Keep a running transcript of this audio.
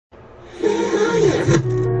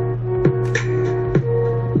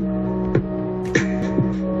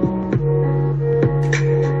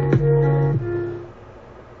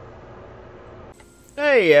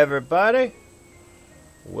everybody,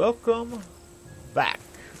 welcome back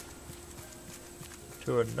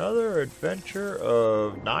to another adventure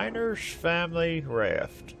of Niners Family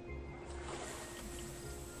Raft.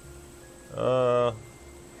 Oh,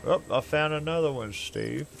 I found another one,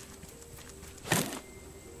 Steve.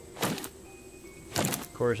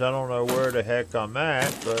 Of course, I don't know where the heck I'm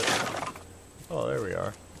at, but oh, there we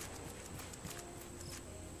are.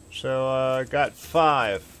 So I got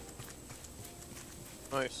 5.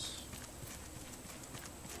 Nice.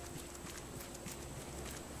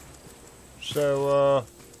 So,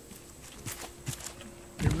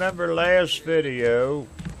 remember last video,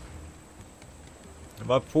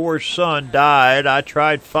 my poor son died. I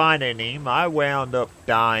tried finding him. I wound up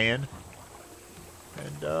dying.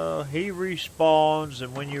 And, he respawns,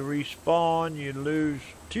 and when you respawn, you lose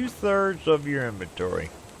 2/3 of your inventory.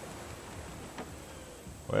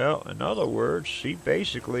 Well, in other words, he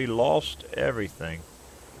basically lost everything.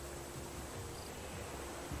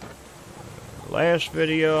 Last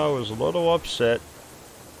video, I was a little upset.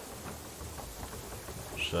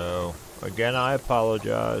 So, again, I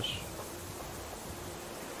apologize.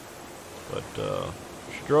 But,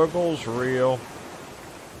 struggle's real.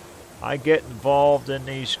 I get involved in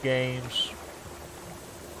these games.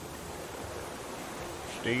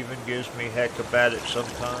 Steven gives me heck about it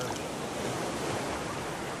sometimes.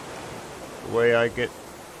 The way I get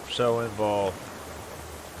so involved.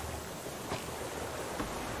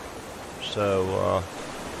 So,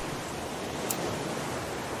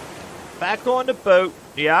 back on the boat.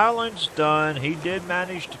 The island's done. He did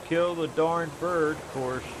manage to kill the darn bird, of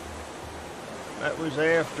course. That was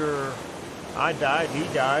after I died. He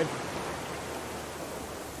died.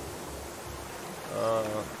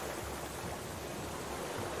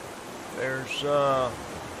 There's,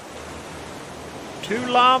 2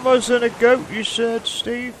 llamas and a goat, you said,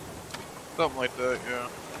 Steve? Something like that, yeah.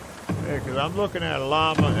 Yeah, because I'm looking at a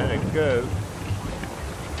llama and a goat.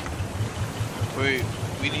 We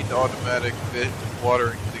need the automatic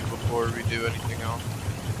watering thing before we do anything else.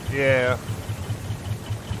 Yeah.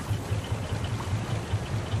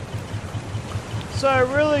 So I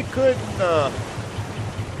really couldn't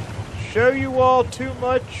show you all too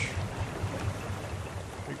much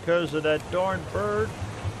because of that darn bird.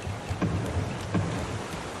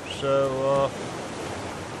 So,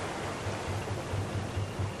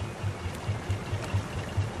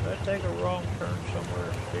 did I take a wrong turn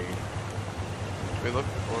somewhere, Steve? What are we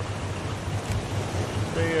looking for?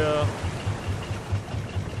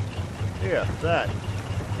 Yeah, that.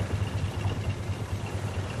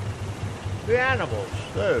 The animals,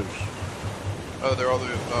 those. Oh, they're all the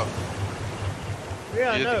way up.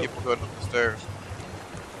 Yeah, You I know. have to keep going up the stairs.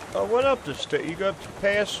 I went up the stairs. You got to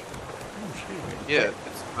pass. Excuse me. Yeah,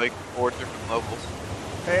 it's like 4 different levels.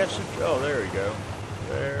 Passage. Oh, there you go.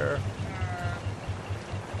 There.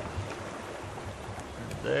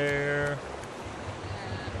 And there.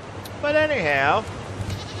 But anyhow,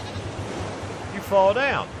 you fall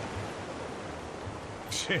down.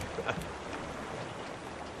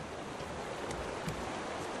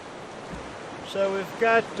 So we've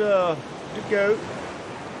got the goat,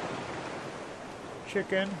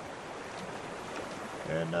 chicken,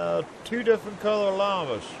 and 2 different color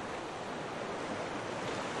llamas.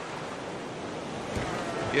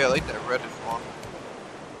 Yeah, I like that reddish one.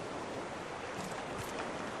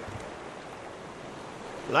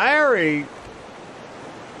 Larry!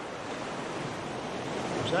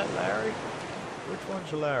 Is that Larry? Which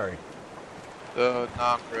one's Larry? The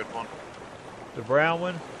non-red one. The brown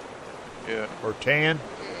one? Yeah. Or tan?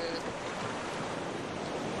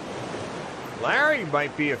 Larry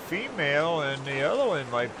might be a female and the other one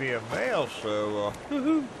might be a male, so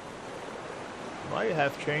might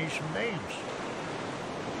have changed some names.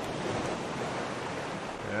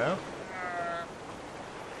 Yeah?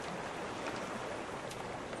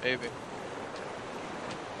 Maybe.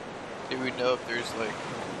 Do we know if there's like...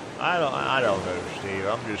 I don't know, Steve.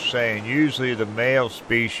 I'm just saying usually the male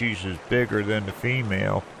species is bigger than the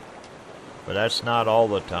female. But that's not all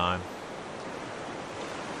the time.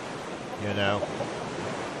 You know?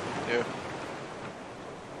 Yeah.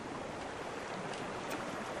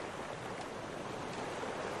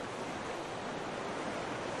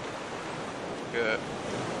 Good.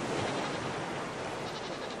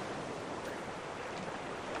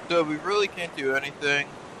 So we really can't do anything.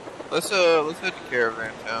 Let's head to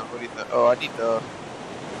Caravan Town. What do you think? Oh, I need to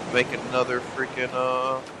make another freaking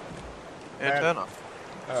antenna.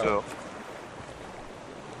 Oh. So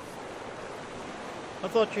I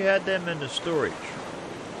thought you had them in the storage.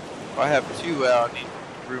 I have 2 out. I need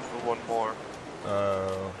room for 1 more.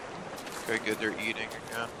 Oh. Okay, good. They're eating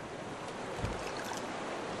again.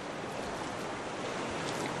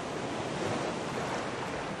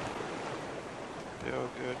 Still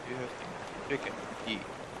good. You have chicken eat.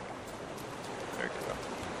 There you go.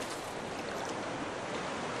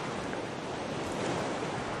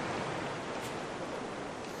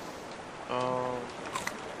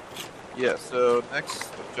 Yeah, so next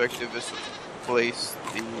objective is to place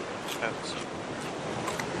the tents.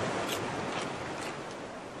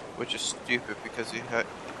 Which is stupid because it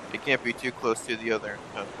can't be too close to the other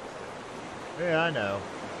tent. Yeah, I know.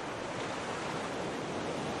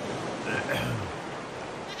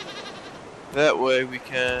 That way we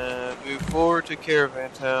can move forward to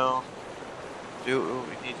Caravan Town, do what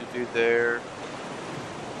we need to do there.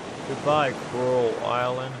 Goodbye, Coral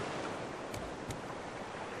Island.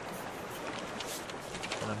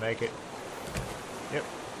 Can I make it? Yep.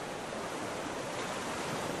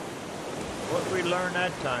 What did we learn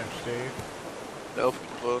that time, Steve? An open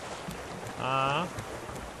book. Uh-huh.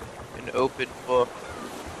 An open book.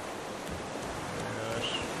 Yeah,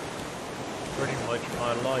 that's pretty much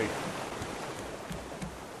my life.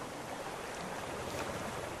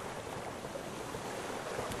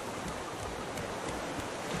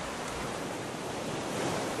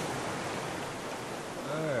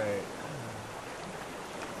 Alright.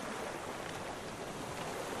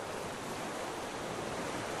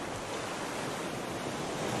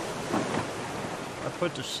 I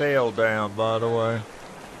put the sail down, by the way.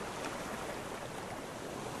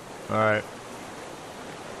 Alright.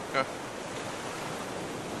 Okay.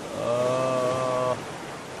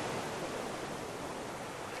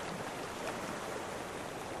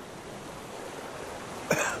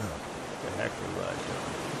 The heck was I doing?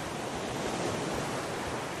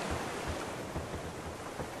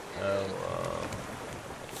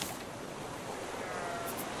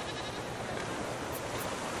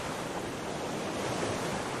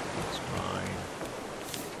 It's mine.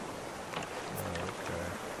 Okay.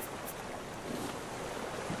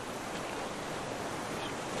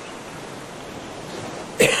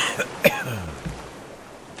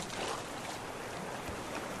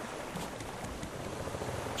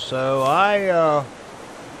 So I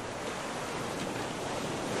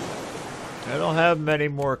don't have many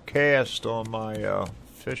more casts on my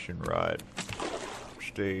fishing rod,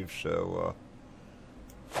 Steve, so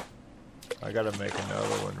I gotta make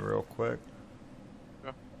another one real quick.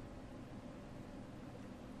 Yeah.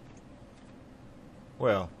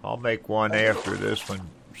 Well, I'll make one after this one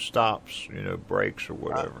stops, breaks or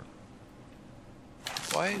whatever.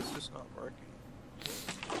 Why is this not working?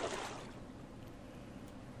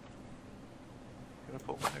 Gonna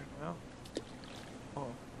put one there now.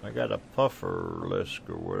 Oh. I got a puffer lisk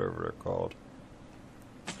or whatever they're called.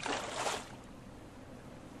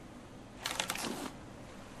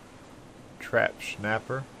 Trap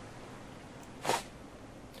snapper.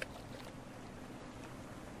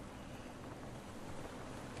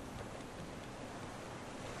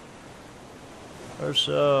 There's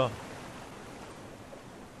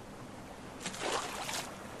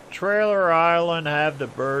Trailer Island have the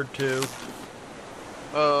bird too.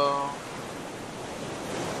 I'm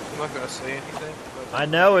not gonna say anything. But I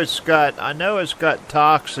know it's got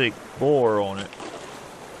toxic boar on it.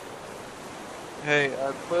 hey,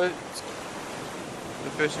 I put the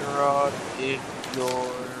fishing rod in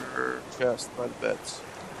your chest by the beds.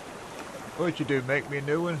 What'd you do? Make me a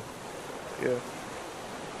new one? Yeah.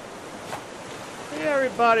 Hey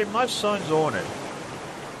everybody, my son's on it.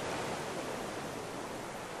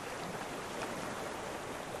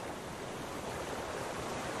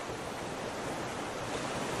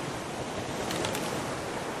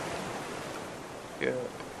 Yeah.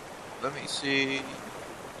 Let me see.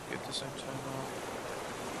 Get the same time off.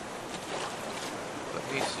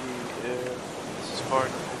 Let me see if this is far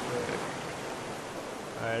enough away.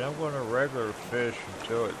 Alright, I'm gonna regular fish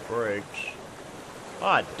until it breaks.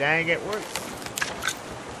 Ah, dang it,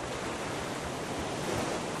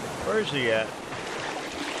 where's he at?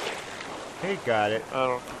 He got it. I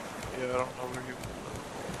don't know where you.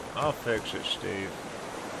 I'll fix it, Steve.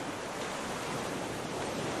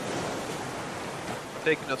 I'm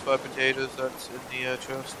taking those 5 potatoes that's in the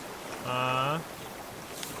chest. Uh-huh.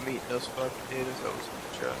 I'm eating those 5 potatoes that was in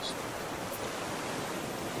the chest.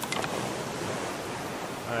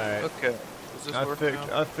 Alright. Okay. Is this working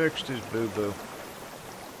out? I fixed his boo-boo.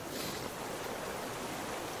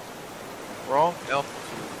 Wrong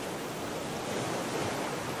altitude.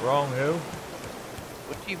 Wrong who?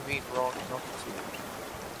 What do you mean wrong altitude?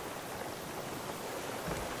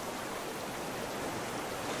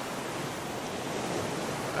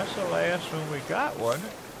 That's the last one we got, wasn't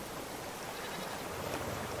it?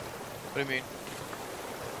 What do you mean?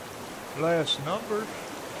 Last numbers.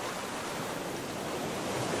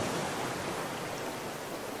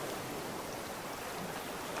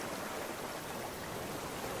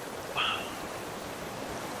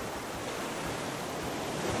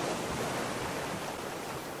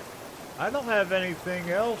 I don't have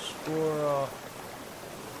anything else for,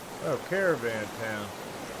 oh, Caravan Town.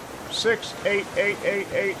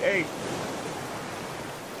 688888.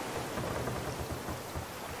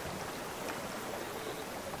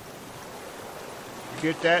 You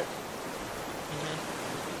get that?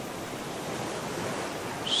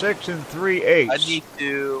 6 3/8. I just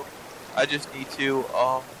need to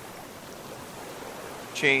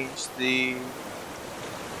change the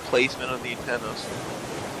placement of the antennas.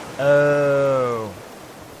 Oh.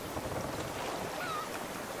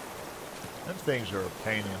 Them things are a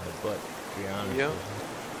pain in the butt, to be honest. Yeah.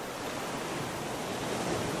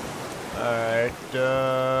 Alright,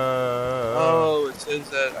 oh, it says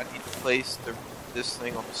that I need to place this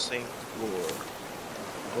thing on the same floor.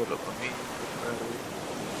 Hold up, let me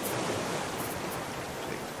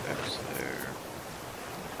take steps there.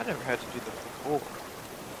 I never had to do that before.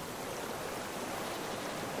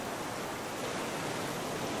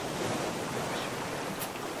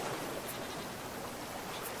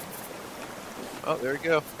 Oh, there we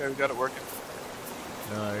go. Okay, we got it working.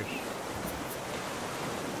 nice.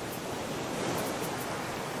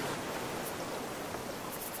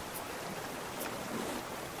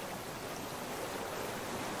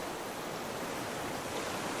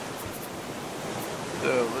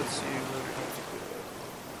 So, let's see where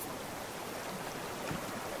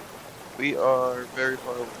we are very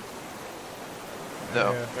far away.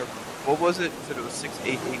 No, Yeah. never. What was it? You said it was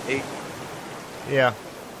 6888? Yeah.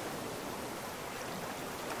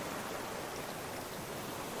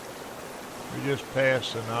 We just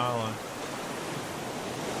passed an island.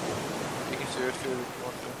 You can seriously if you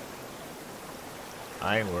want to.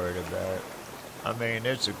 I ain't worried about it. I mean,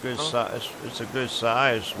 it's a good size. It's a good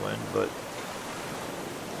size one, but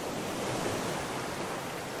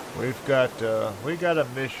we got a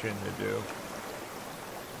mission to do.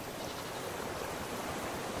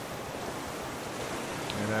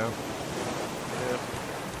 You know. Yeah.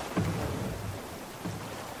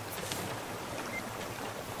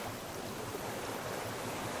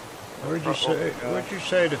 Where'd you say? God. Where'd you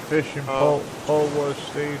say the fishing pole was,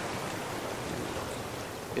 Steve?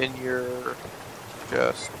 In your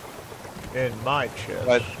chest. In my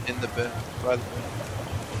chest. In the bin. By the bin.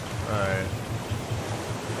 Alright.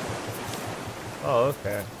 Oh,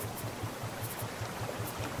 okay.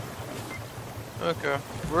 Okay.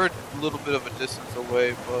 We're a little bit of a distance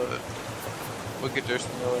away, but we'll get there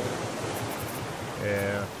sooner or later.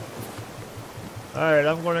 Yeah. Alright,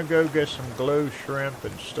 I'm gonna go get some glow shrimp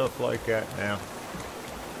and stuff like that now.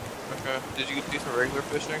 Okay. Did you do some regular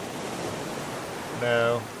fishing?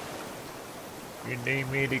 No. You need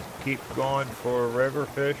me to keep going for river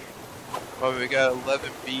fish? Well, we got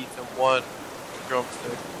 11 beads and 1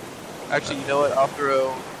 drumstick. Actually, you know what? I'll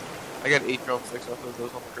throw... I got 8 drumsticks. I'll throw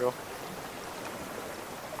those on the grill.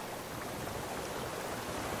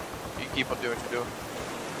 You keep on doing what you're doing.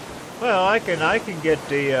 Well, I can get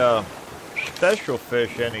the special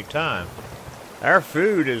fish anytime. Our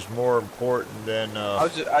food is more important than I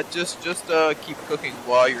just keep cooking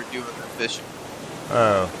while you're doing the fishing.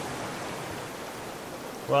 Oh.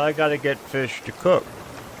 Well, I gotta get fish to cook.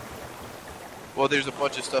 Well, there's a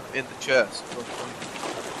bunch of stuff in the chest.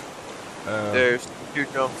 There's 2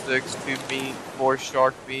 drumsticks, 2 meat, 4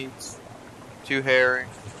 shark meats, 2 herring.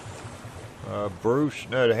 Bruce,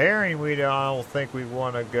 no, the herring I don't think we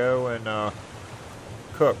want to go and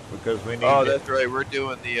cook because we need. Oh, that's right. We're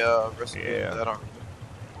doing the recipe Yeah. for that, aren't we?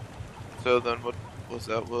 So then, what was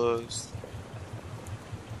that?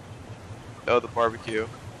 Oh, the barbecue.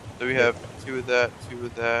 So we have 2 of that, 2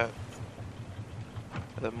 of that,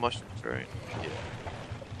 and then mushrooms, right?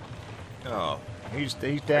 Yeah. Oh, he's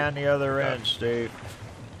down the other end, Steve.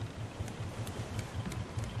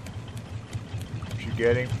 Did you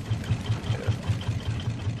get him? Yeah.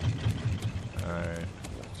 All right.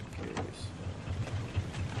 That's the case.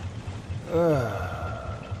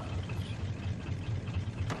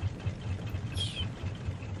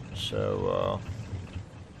 So,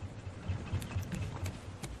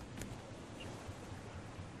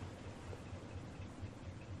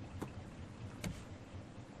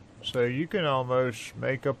 so you can almost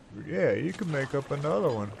make up, yeah, you can make up another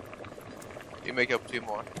one. You make up 2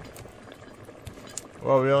 more.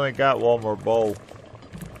 Well, we only got 1 more bowl.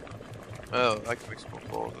 Oh, I can make some more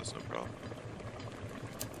bowls. That's no problem.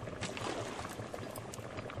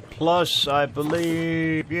 Plus, I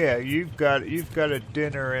believe, yeah, you've got a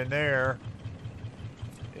dinner in there.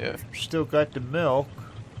 Yeah. Still got the milk.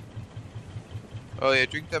 Oh yeah,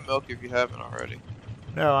 drink that milk if you haven't already.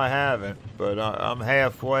 No, I haven't, but I'm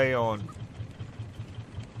halfway on.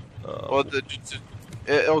 Well,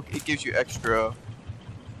 it gives you extra.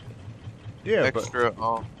 Yeah, extra.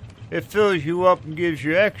 It fills you up and gives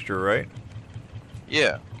you extra, right?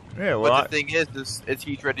 Yeah. Yeah, well, But the thing is it's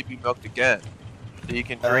he's ready to be milked again. So you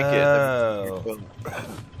can drink it Oh. and then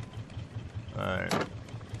Alright.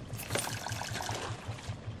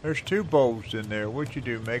 There's 2 bowls in there. What'd you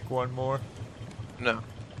do? Make one more? No.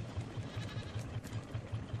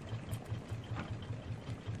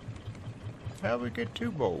 How'd we get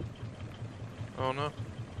 2 bowls? Oh no.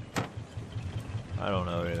 I don't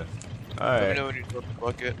know either. Let me Alright. know when you drop the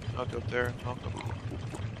bucket. I'll go up there and I'll go.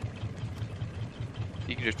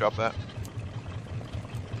 You can just drop that.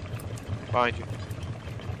 Behind you.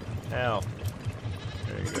 How?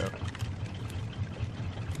 There you go.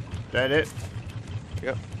 That it?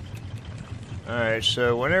 Yep. Alright,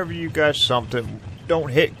 so whenever you got something, don't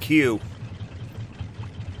hit Q.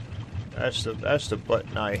 That's the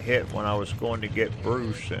button I hit when I was going to get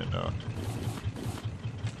Bruce and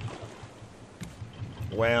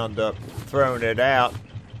wound up throwing it out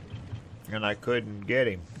and I couldn't get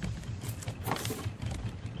him.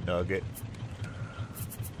 Nugget.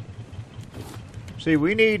 See,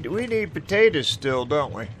 we need potatoes still,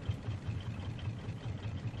 don't we?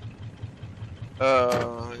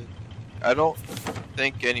 I don't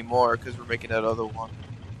think anymore because we're making that other one.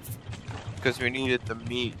 Because we needed the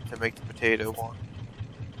meat to make the potato one.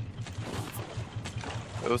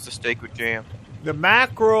 It was the steak with jam. The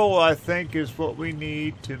mackerel, I think, is what we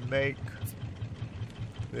need to make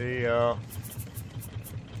the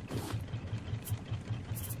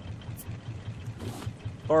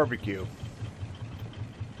barbecue.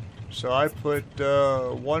 So I put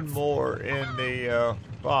one more in the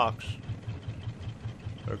box.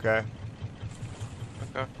 Okay.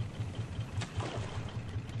 Okay.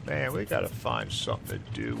 Man, we gotta find something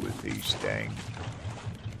to do with these dang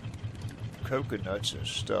coconuts and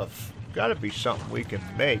stuff. Gotta be something we can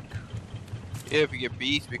make. Yeah, if we get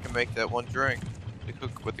beets, we can make that one drink. To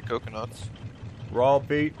cook with the coconuts. Raw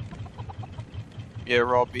beet? Yeah,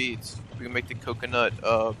 raw beets. We can make the coconut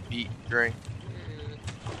beet drink.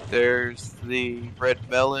 There's the red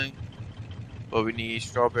melon, but we need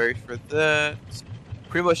strawberries for that.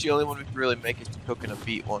 Pretty much the only one we can really make is the coconut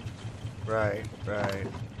beet one. Right, right.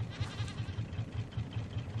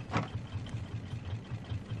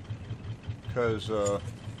 Because,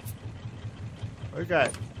 we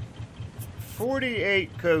got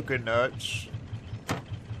 48 coconuts,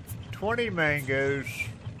 20 mangoes,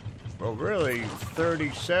 well, really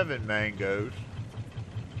 37 mangoes,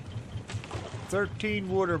 13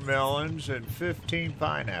 watermelons, and 15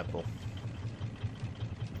 pineapple.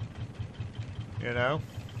 You know?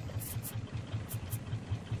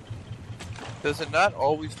 Does it not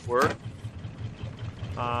always work?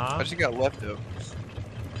 I Uh-huh. just got leftovers.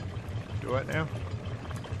 Do what now?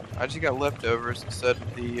 I just got leftovers instead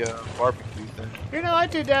of the barbecue thing. You know, I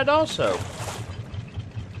did that also.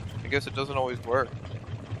 I guess it doesn't always work.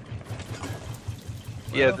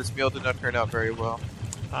 Yeah, Well. this meal did not turn out very well.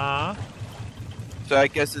 Uh-huh. So I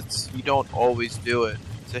guess you don't always do it.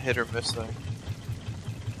 It's a hit or miss thing.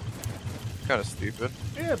 Kind of stupid.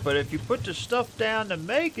 Yeah, but if you put the stuff down to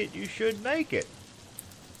make it, you should make it.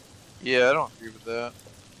 Yeah, I don't agree with that.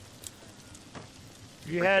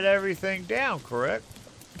 You had everything down, correct?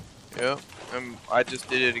 Yep. And I just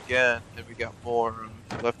did it again, and we got more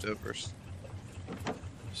leftovers.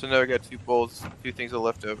 So now we got 2 bowls, 2 things of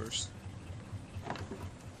leftovers.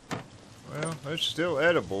 Well, it's still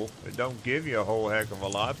edible. It don't give you a whole heck of a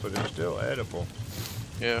lot, but it's still edible.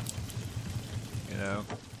 Yeah. You know.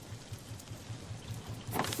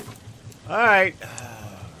 All right.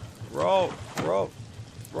 Raw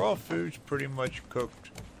food's pretty much cooked.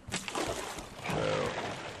 So.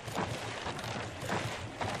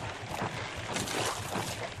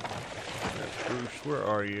 Bruce, where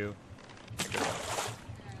are you?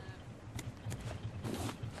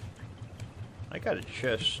 I got a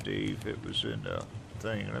chest, Steve. It was in the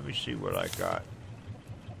thing. Let me see what I got.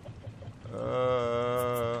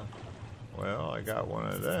 Well, I got one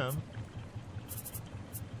of them.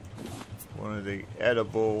 One of the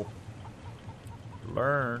edible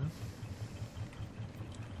learn.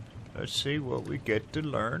 Let's see what we get to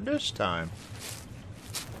learn this time.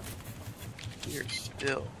 You're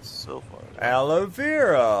still so far away. Aloe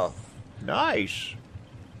vera. Nice.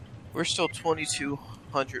 We're still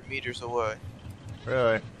 2,200 meters away.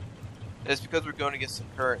 Really? And it's because we're going against the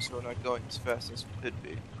current, so we're not going as fast as we could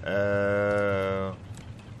be.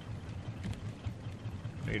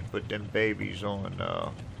 Need to put them babies on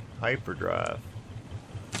hyperdrive.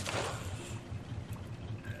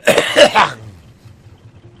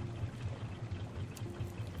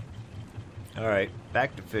 All right,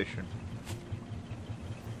 back to fishing.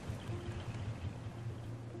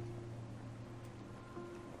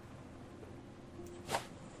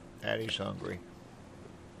 Daddy's hungry.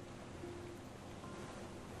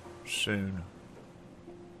 Soon.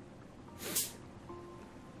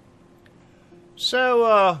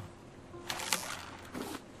 So,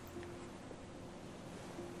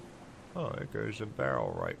 oh, there goes a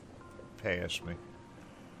barrel right past me.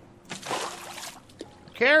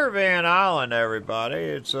 Caravan Island, everybody.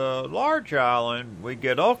 It's a large island. We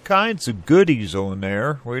get all kinds of goodies on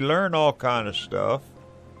there. We learn all kind of stuff.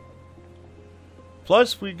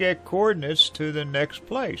 Plus, we get coordinates to the next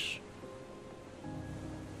place.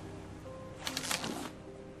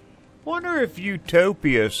 Wonder if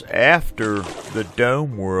Utopia's after the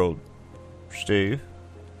Dome World, Steve.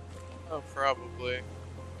 Oh, probably.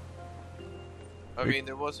 I mean,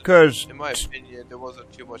 there wasn't, in my opinion, there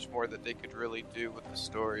wasn't too much more that they could really do with the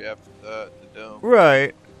story after the Dome.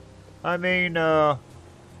 Right. I mean,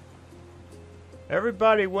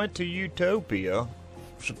 everybody went to Utopia,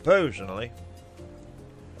 supposedly.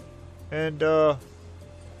 And, the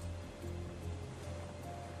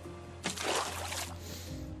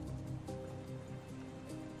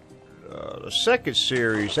second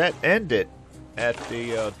series, that ended at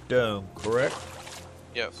the Dome, correct?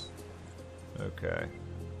 Yes. Okay.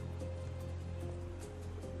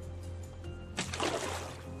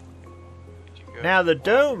 Now the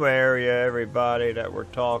Dome area, everybody, that we're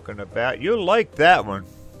talking about, you'll like that one.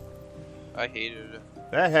 I hated it.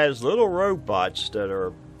 That has little robots that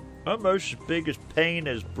are almost as big as pain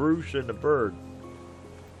as Bruce and the Bird.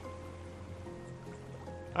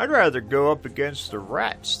 I'd rather go up against the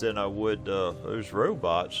rats than I would those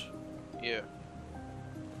robots. Yeah.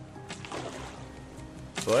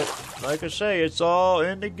 But, like I say, it's all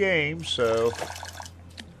in the game, so...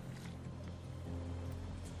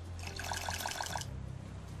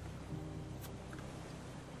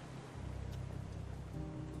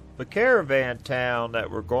 The caravan town that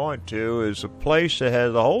we're going to is a place that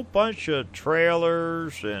has a whole bunch of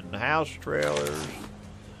trailers and house trailers.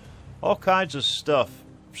 All kinds of stuff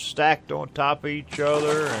stacked on top of each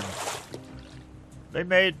other, and they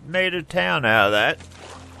made a town out of that.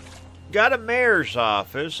 Got a mayor's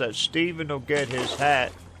office that Steven will get his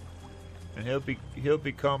hat, and he'll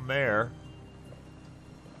become mayor.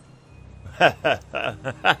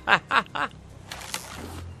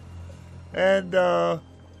 And oh,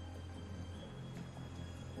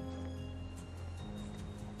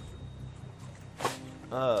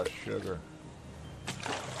 sugar.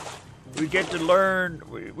 We get to learn.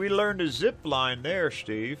 We learned the zip line there,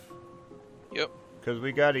 Steve. Yep. Because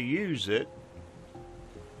we got to use it.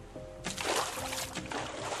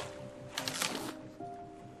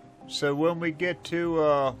 So when we get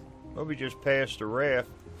to, let me just pass the raft.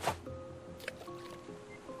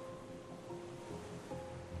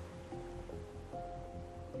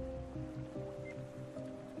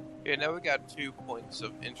 Yeah, now we got 2 points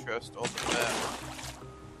of interest on the map.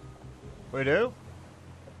 We do?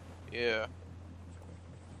 Yeah.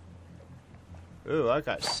 Ooh, I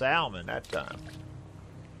got salmon that time.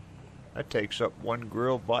 That takes up one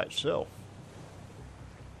grill by itself.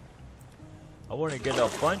 I want to get a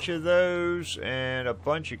bunch of those and a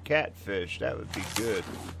bunch of catfish. That would be good.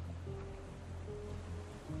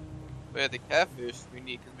 Yeah, the catfish we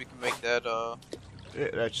need because we can make that,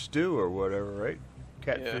 Yeah, that stew or whatever, right?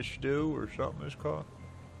 Catfish stew or something it's called.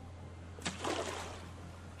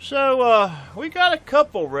 So, we got a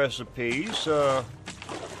couple recipes. Go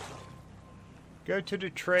to the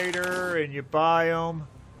trader and you buy them.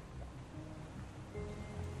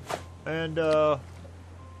 And, did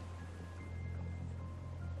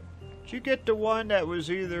you get the one that was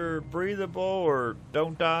either breathable or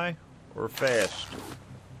don't die or fast?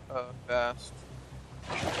 Fast.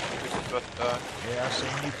 Yeah, I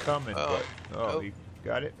seen you coming, but nope. You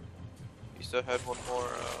got it. He still had one more.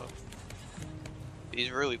 He's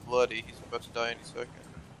really bloody. He's about to die any second.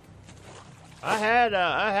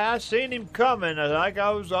 I seen him coming.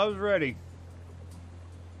 I was ready.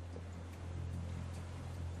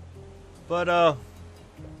 But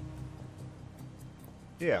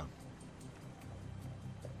yeah.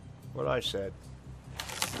 What I said.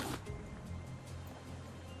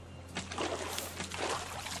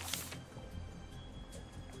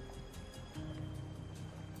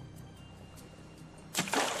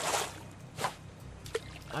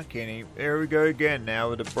 I can't even. There we go again now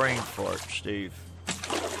with a brain fart, Steve.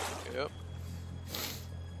 Yep.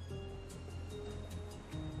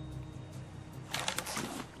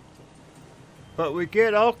 But we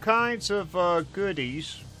get all kinds of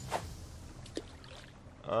goodies.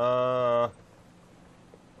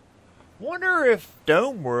 Wonder if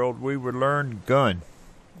Dome World we would learn gun.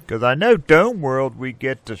 Because I know Dome World we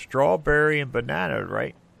get the strawberry and banana,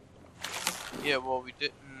 right? Yeah, well, we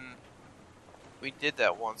didn't. We did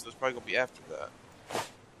that once, so it's probably gonna be after that.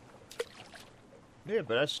 Yeah,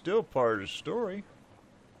 but that's still part of the story,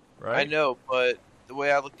 right? I know, but the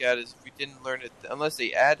way I look at it is if we didn't learn it, unless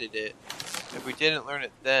they added it, if we didn't learn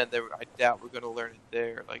it then, I doubt we're gonna learn it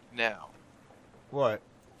there, like now. What?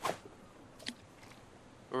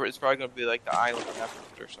 Or it's probably gonna be like the island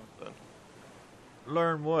after or something.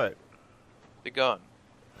 Learn what? The gun.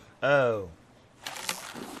 Oh.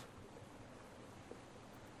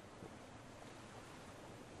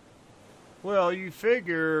 Well, you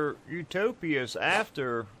figure Utopia's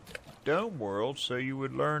after Dome World, so you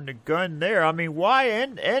would learn the gun there. I mean, why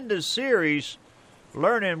end the series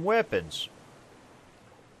learning weapons?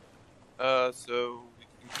 So we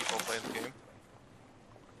can keep on playing the game.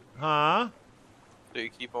 Huh? So you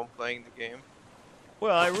keep on playing the game.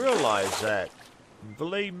 Well, I realize that.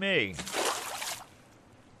 Believe me.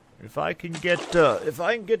 If I can get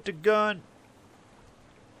the gun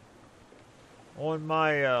on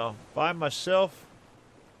my by myself,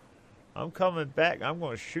 I'm coming back. I'm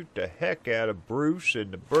going to shoot the heck out of Bruce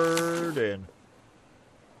and the bird and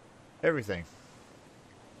everything.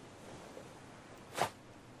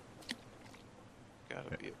 Gotta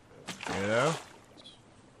be a bit. You know?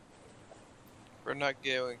 We're not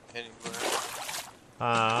going anywhere.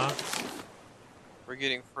 We're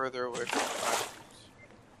getting further away from the islands.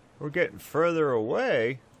 We're getting further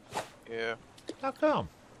away. Yeah. How come?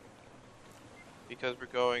 Because we're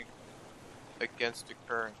going against the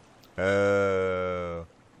current. Oh.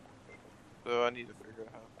 So I need to figure out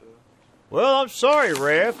how to... Well, I'm sorry,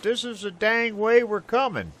 Raft. This is the dang way we're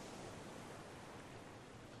coming.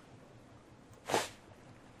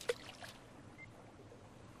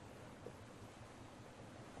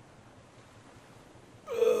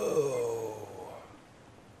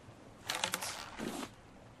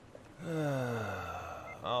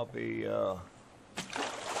 I'll be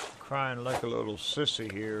crying like a little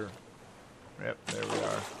sissy here. Yep, there we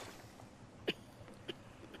are.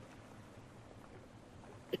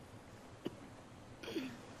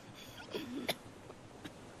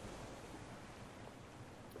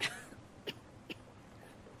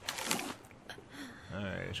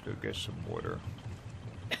 Alright, let's go get some water.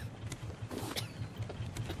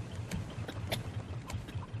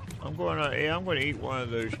 I'm gonna eat one of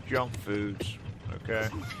those junk foods, okay?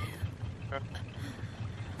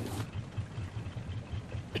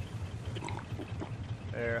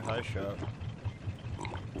 There, hush up.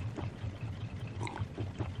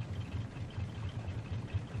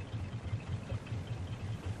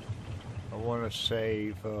 I want to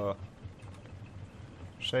save all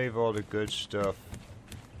the good stuff,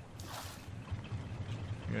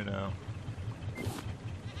 you know,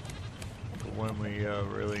 for when we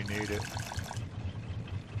really need it.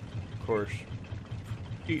 Of course,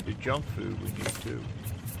 eat the junk food we need to.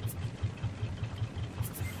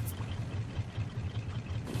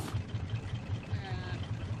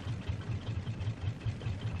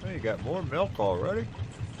 You got more milk already?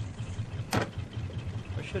 I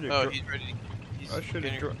should have. Oh, he's ready. I should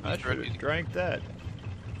have drank that.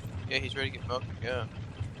 Yeah, he's ready to get milk again.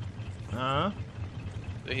 Huh?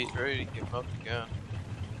 So he's ready to get milk again.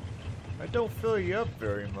 I don't fill you up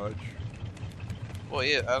very much. Well,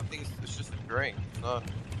 yeah, I don't think it's just a drink. It's not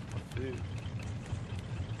food.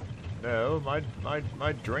 No, my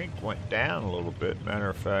drink went down a little bit. Matter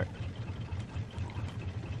of fact.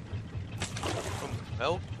 From the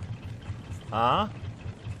milk? Huh?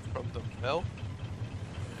 From the milk?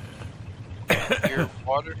 Your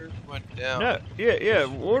water went down. No, yeah,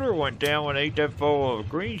 water went down when I ate that bowl of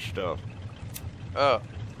green stuff. Oh,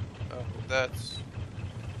 that's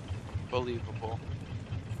believable.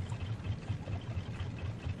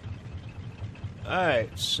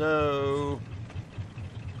 Alright, so...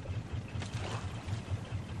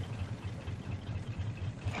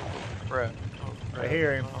 Crap. Oh, crap. I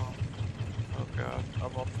hear him. Oh god,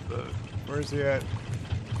 I'm off the boat. Where's he at?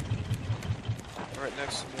 Right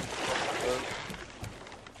next to me. Off the boat.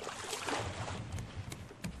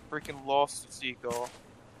 Freaking lost the seagull.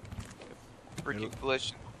 Freaking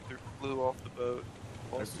glitched and flew off the boat.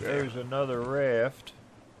 There's another raft.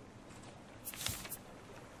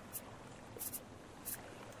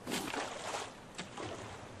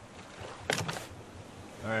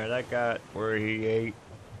 Alright, I got where he ate.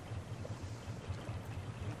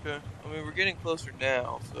 Okay. I mean, we're getting closer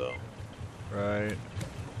now, so... Right.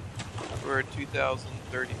 We're at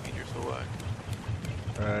 2,030 meters away.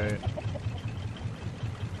 Right.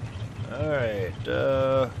 Alright,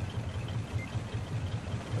 what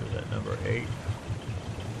is that, number 8?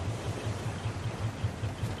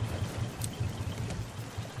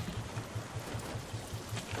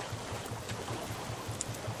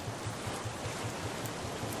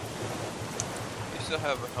 still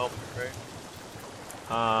have a helmet, right?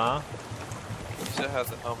 You still have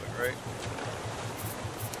the helmet, right?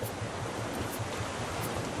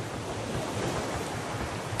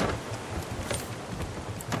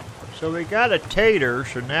 So we got a tater,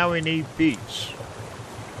 so now we need beets.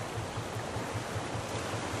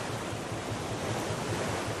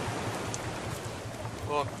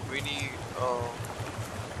 Well, we need,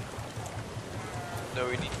 no,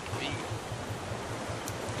 we need meat.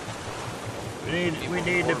 We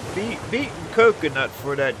need a beet and coconut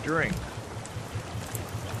for that drink.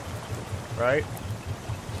 Right?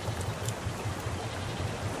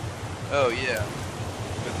 Oh, yeah.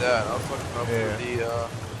 With that, I was talking about Yeah. for the,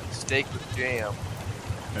 steak with jam.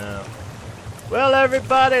 Yeah. Well,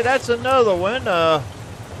 everybody, that's another one. At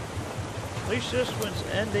least this one's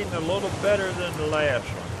ending a little better than the last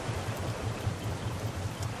one.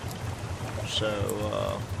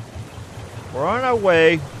 So, we're on our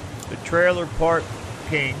way to Trailer Park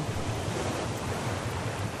King.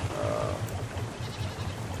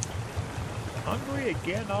 Hungry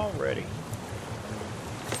again already.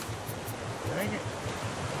 Dang it.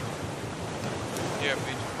 Yeah,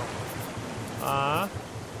 made you something.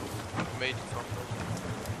 Made you something.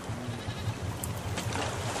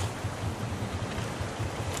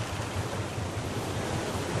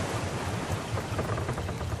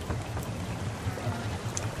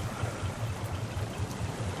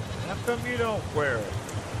 How come you don't wear it?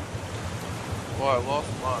 Well, I lost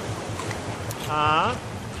mine.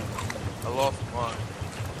 I lost mine.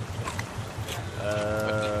 I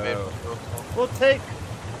just made myself some. Well,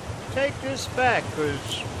 take this back,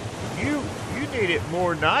 cause you need it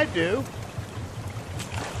more than I do.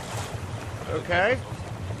 Okay.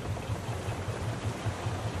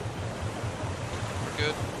 We're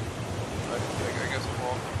good. I guess I'm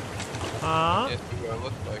all. Yes, see what I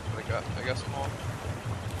look like, but I guess I'm all.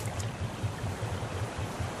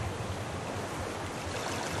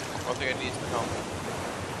 I think I need some help.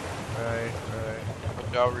 Right.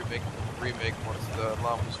 But I'll remake once the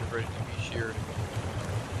llamas are ready to be sheared.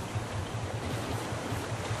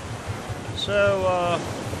 So,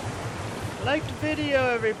 like the video,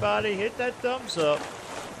 everybody. Hit that thumbs up.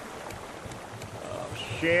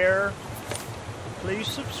 Share. Please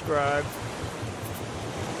subscribe.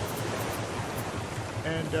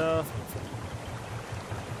 And, I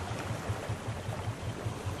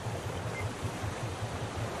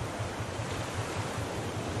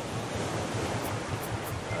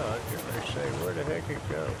was going to say, where the heck it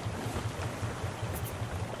go?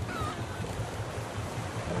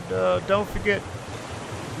 And don't forget,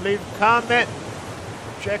 leave a comment,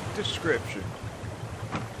 check description.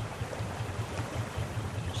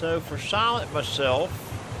 So for Silent myself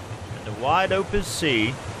and the wide open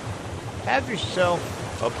sea, have yourself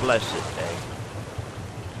a blessed day.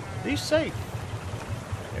 Be safe,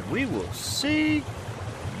 and we will see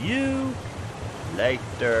you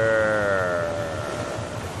later.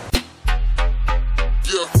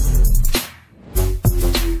 Yeah.